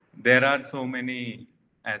There are so many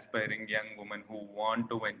aspiring young women who want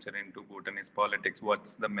to venture into Bhutanese politics.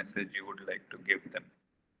 What's the message you would like to give them?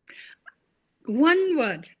 One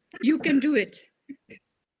word: you can do it.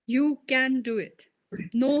 You can do it.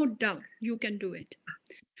 No doubt, you can do it.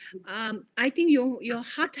 I think your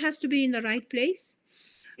heart has to be in the right place.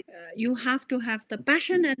 You have to have the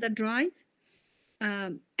passion and the drive,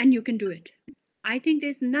 and you can do it. I think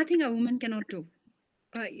there's nothing a woman cannot do.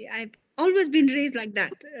 I've always been raised like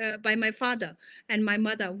that by my father and my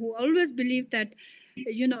mother, who always believed that,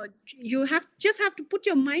 you have to put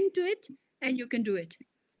your mind to it, and you can do it.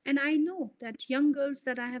 And I know that young girls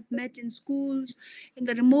that I have met in schools, in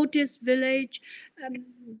the remotest village, um,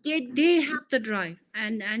 they have the drive,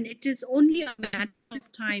 and it is only a matter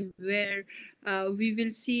of time where we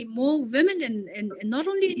will see more women in not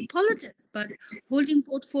only in politics but holding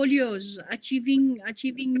portfolios, achieving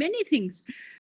many things.